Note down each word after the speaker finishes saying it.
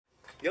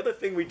The other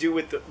thing we do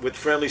with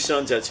Friendly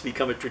Sons that's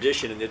become a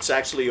tradition, and it's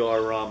actually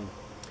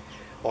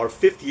our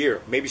fifth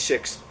year, maybe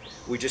sixth.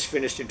 We just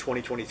finished in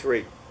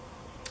 2023,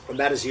 and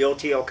that is the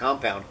OTL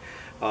compound.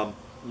 Um,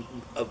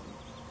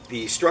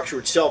 the structure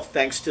itself,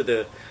 thanks to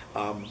the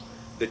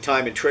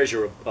time and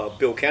treasure of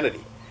Bill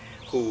Kennedy,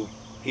 who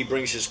he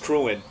brings his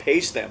crew in,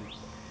 pays them,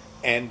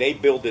 and they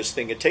build this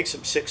thing. It takes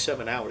them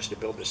 6-7 hours to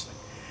build this thing.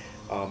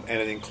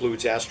 And it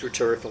includes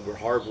Astroturf, and we're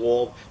hard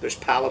walled. There's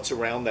pallets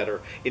around that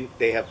are in.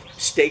 They have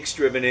stakes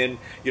driven in.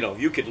 You know,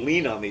 you could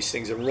lean on these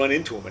things and run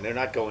into them, and they're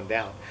not going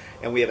down.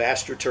 And we have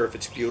Astroturf.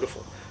 It's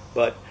beautiful.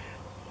 But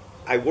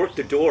I worked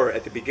the door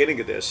at the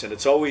beginning of this, and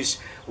it's always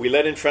we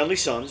let in Friendly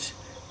Sons,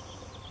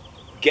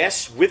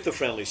 guests with the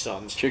Friendly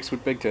Sons, chicks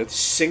with big tits,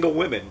 single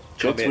women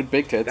come chicks in. with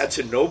big tits. That's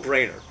a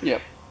no-brainer.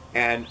 Yep.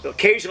 And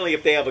occasionally,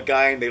 if they have a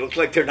guy and they look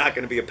like they're not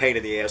going to be a pain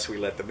in the ass, we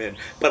let them in.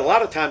 But a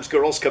lot of times,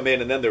 girls come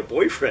in and then their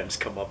boyfriends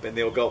come up and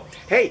they'll go,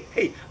 hey,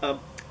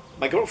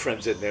 my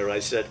girlfriend's in there.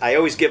 I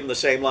always give them the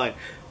same line.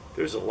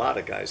 There's a lot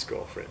of guys'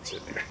 girlfriends in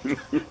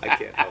there. I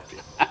can't help you.